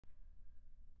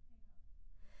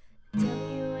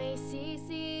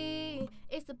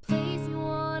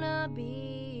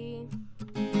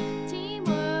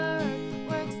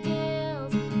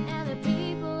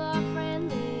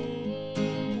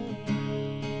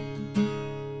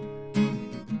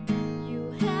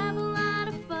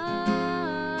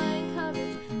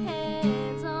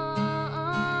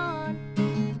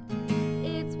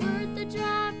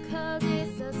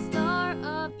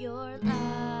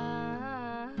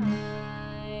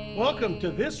Welcome to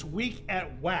This Week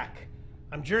at WACC.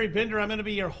 I'm Jerry Binder. I'm going to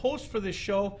be your host for this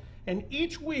show, and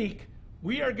each week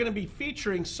we are going to be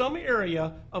featuring some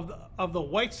area of the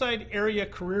Whiteside Area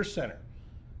Career Center.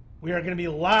 We are going to be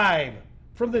live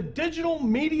from the Digital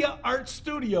Media Arts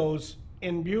Studios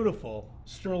in beautiful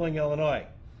Sterling, Illinois.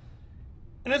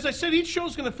 And as I said, each show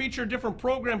is going to feature a different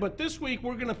program, but this week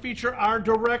we're going to feature our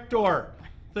director,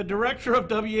 the director of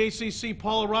WACC,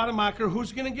 Paula Rademacher,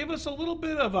 who's going to give us a little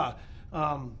bit of a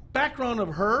background of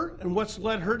her and what's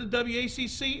led her to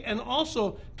WACC, and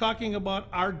also talking about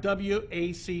our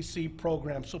WACC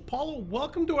program. So Paula,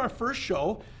 welcome to our first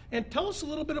show, and tell us a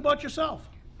little bit about yourself.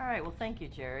 All right, well, thank you,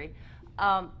 Jerry.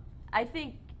 I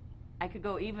think I could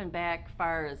go even back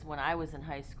far as when I was in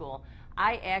high school.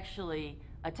 I actually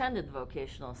attended the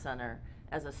Vocational Center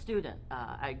as a student.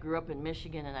 I grew up in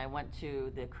Michigan, and I went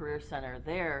to the Career Center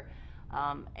there,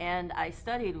 and I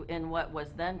studied in what was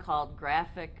then called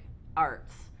graphic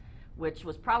arts, which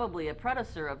was probably a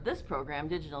predecessor of this program,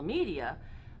 digital media.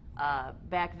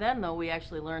 Back then, though, we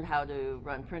actually learned how to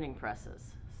run printing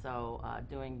presses, so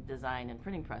doing design and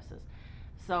printing presses.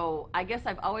 So I guess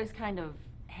I've always kind of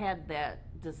had that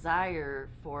desire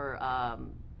for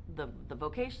the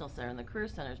vocational center and the career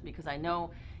centers, because I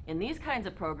know in these kinds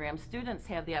of programs, students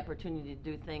have the opportunity to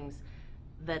do things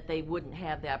that they wouldn't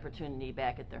have the opportunity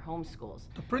back at their home schools.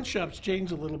 The print shop's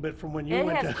changed a little bit from when you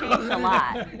went to... It has changed a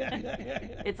lot.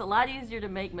 It's a lot easier to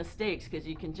make mistakes because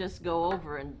you can just go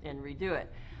over and redo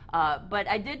it. But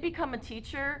I did become a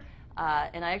teacher,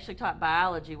 and I actually taught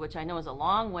biology, which I know is a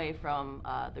long way from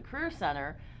the Career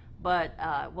Center. But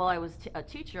while I was a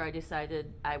teacher, I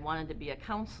decided I wanted to be a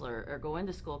counselor or go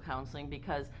into school counseling,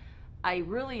 because I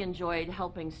really enjoyed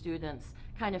helping students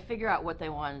kind of figure out what they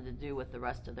wanted to do with the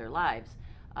rest of their lives.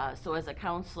 So as a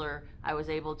counselor, I was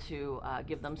able to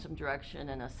give them some direction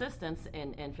and assistance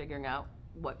in figuring out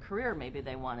what career maybe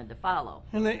they wanted to follow.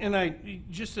 And I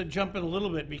just to jump in a little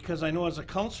bit, because I know as a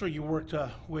counselor you worked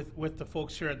with the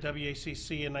folks here at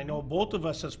WACC, and I know both of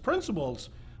us as principals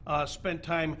spent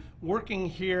time working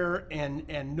here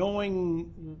and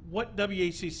knowing what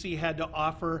WACC had to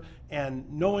offer,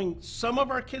 and knowing some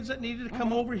of our kids that needed to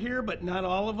come over here, but not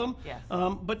all of them. Yes.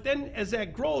 But then as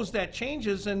that grows, that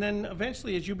changes, and then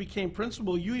eventually as you became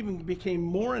principal, you even became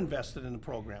more invested in the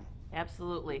program.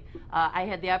 Absolutely. I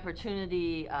had the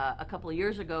opportunity a couple of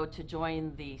years ago to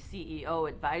join the CEO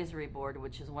Advisory Board,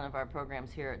 which is one of our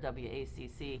programs here at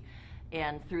WACC.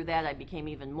 And through that, I became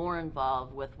even more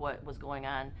involved with what was going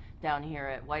on down here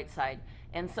at Whiteside.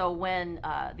 And so when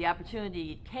the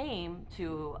opportunity came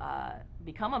to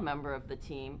become a member of the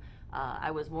team,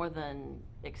 I was more than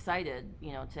excited,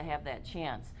 to have that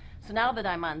chance. So now that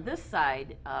I'm on this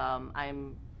side,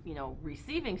 I'm,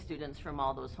 receiving students from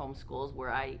all those home schools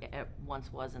where I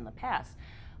once was in the past.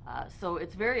 So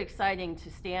it's very exciting to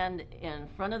stand in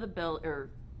front of the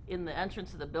in the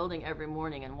entrance of the building every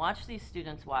morning and watch these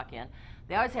students walk in.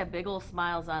 They always have big old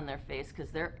smiles on their face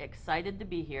because they're excited to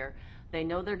be here. They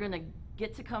know they're going to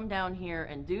get to come down here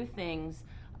and do things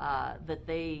that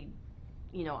they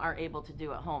aren't able to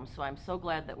do at home. So I'm so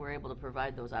glad that we're able to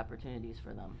provide those opportunities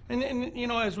for them.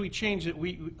 And as we change it,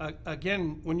 we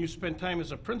again, when you spend time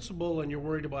as a principal and you're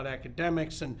worried about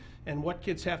academics and what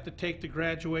kids have to take to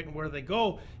graduate and where they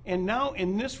go, and now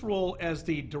in this role as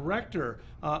the director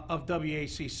of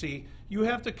WACC, you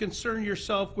have to concern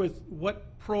yourself with what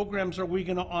programs are we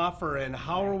going to offer and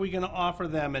how are we going to offer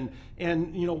them, and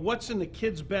what's in the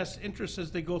kids' best interest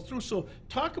as they go through. So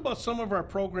talk about some of our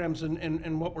programs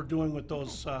and what we're doing with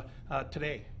those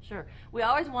today. Sure. We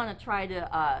always want to try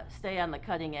to stay on the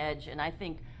cutting edge, and I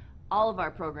think all of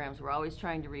our programs we're always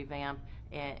trying to revamp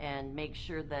and make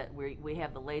sure that we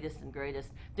have the latest and greatest.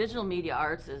 Digital media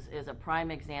arts is a prime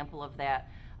example of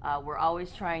that. We're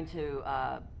always trying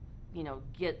to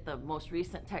get the most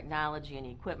recent technology and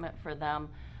equipment for them.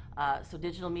 So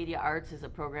Digital Media Arts is a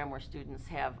program where students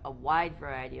have a wide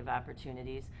variety of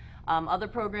opportunities. Other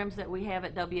programs that we have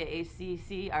at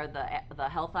WACC are the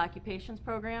health occupations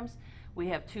programs. We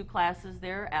have 2 classes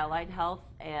there, Allied Health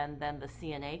and then the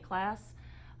CNA class.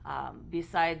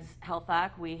 Besides Health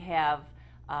Occ, we have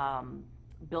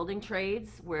building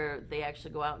trades where they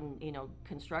actually go out and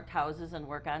construct houses and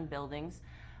work on buildings.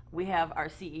 We have our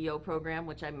CEO program,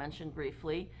 which I mentioned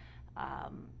briefly.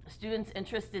 Students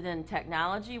interested in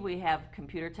technology, we have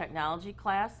computer technology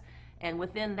class, and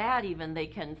within that even they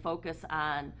can focus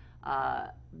on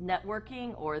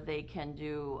networking, or they can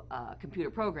do computer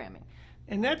programming.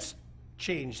 And that's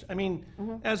changed. I mean,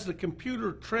 as the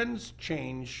computer trends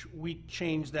change, we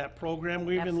change that program.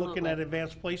 We're even looking at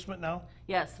advanced placement now?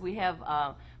 Yes, we have,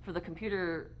 for the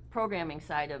computer programming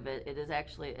side of it, it is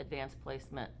actually advanced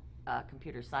placement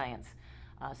computer science.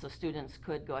 So students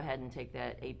could go ahead and take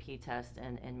that AP test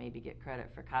and maybe get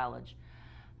credit for college.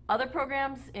 Other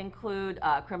programs include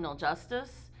criminal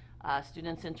justice,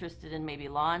 students interested in maybe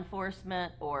law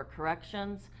enforcement or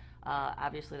corrections.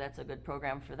 Obviously that's a good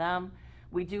program for them.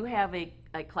 We do have a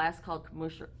class called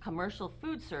commercial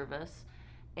food service,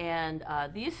 and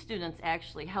these students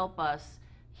actually help us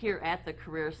here at the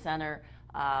Career Center.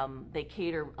 They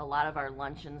cater a lot of our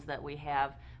luncheons that we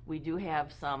have. We do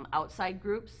have some outside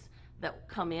groups that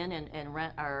come in and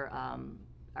rent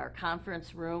our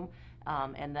conference room,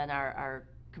 and then our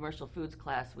commercial foods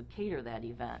class would cater that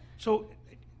event. So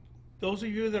those of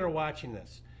you that are watching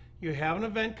this, you have an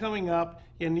event coming up,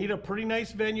 you need a pretty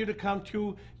nice venue to come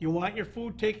to, you want your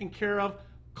food taken care of,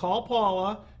 call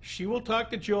Paula, she will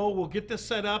talk to Joe, we'll get this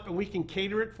set up and we can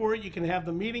cater it for you. You can have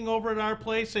the meeting over at our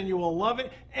place and you will love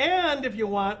it, and if you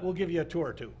want, we'll give you a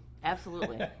tour too.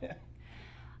 Absolutely.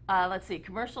 Let's see,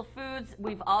 commercial foods,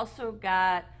 we've also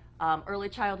got early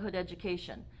childhood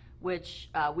education, which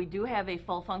we do have a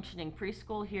full functioning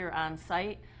preschool here on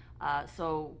site.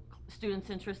 So students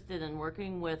interested in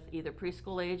working with either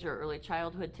preschool age or early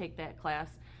childhood take that class,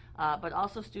 but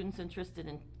also students interested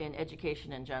in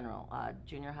education in general,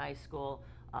 junior high school,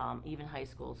 even high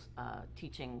schools,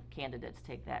 teaching candidates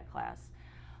take that class.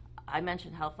 I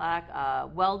mentioned Health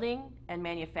WACC. Welding and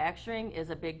manufacturing is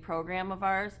a big program of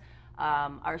ours.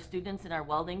 Our students in our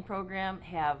welding program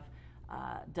have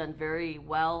done very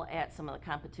well at some of the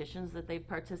competitions that they've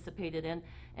participated in.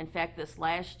 In fact, this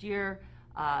last year,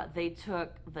 they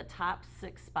took the top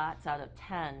 6 spots out of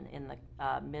 10 in the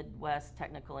Midwest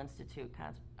Technical Institute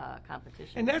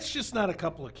competition. And that's just not a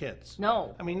couple of kids.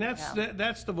 No. I mean,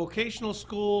 that's the vocational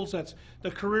schools, that's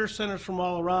the career centers from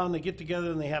all around. They get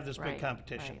together and they have this big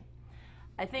competition. Right.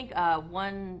 I think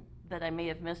one that I may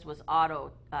have missed was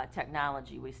auto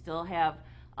technology. We still have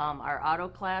our auto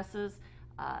classes.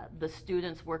 The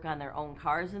students work on their own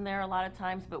cars in there a lot of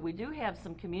times, but we do have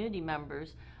some community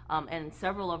members and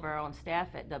several of our own staff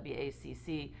at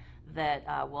WACC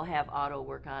that will have auto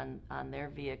work on their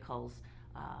vehicles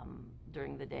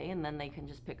during the day, and then they can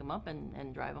just pick them up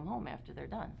and drive them home after they're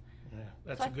done. Yeah,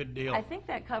 that's a good deal. I think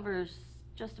that covers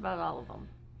just about all of them.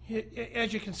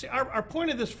 As you can see, our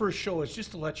point of this first show is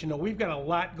just to let you know we've got a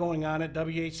lot going on at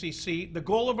WACC. The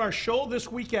goal of our show this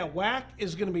week at WACC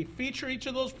is going to be feature each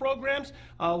of those programs.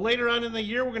 Later on in the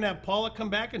year, we're going to have Paula come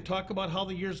back and talk about how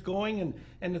the year's going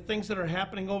and the things that are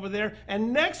happening over there.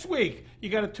 And next week, you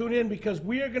got to tune in because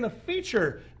we are going to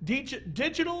feature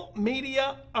digital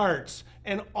media arts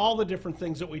and all the different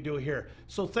things that we do here.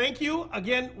 So thank you.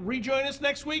 Again, rejoin us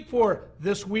next week for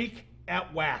This Week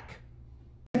at WACC.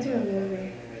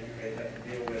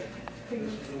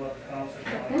 This is what the counselors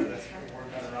want, that's work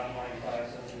on their online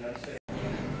classes, and that's it.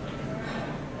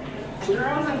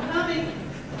 Girls, I'm coming.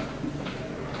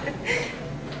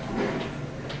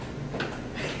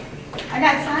 I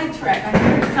got sidetracked. I'm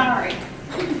very sorry.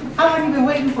 How long have you been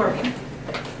waiting for me?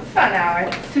 About an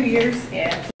hour. 2 years?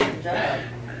 Yeah.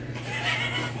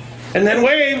 And then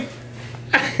wave.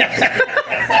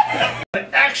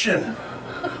 Action.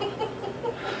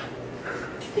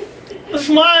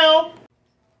 Smile.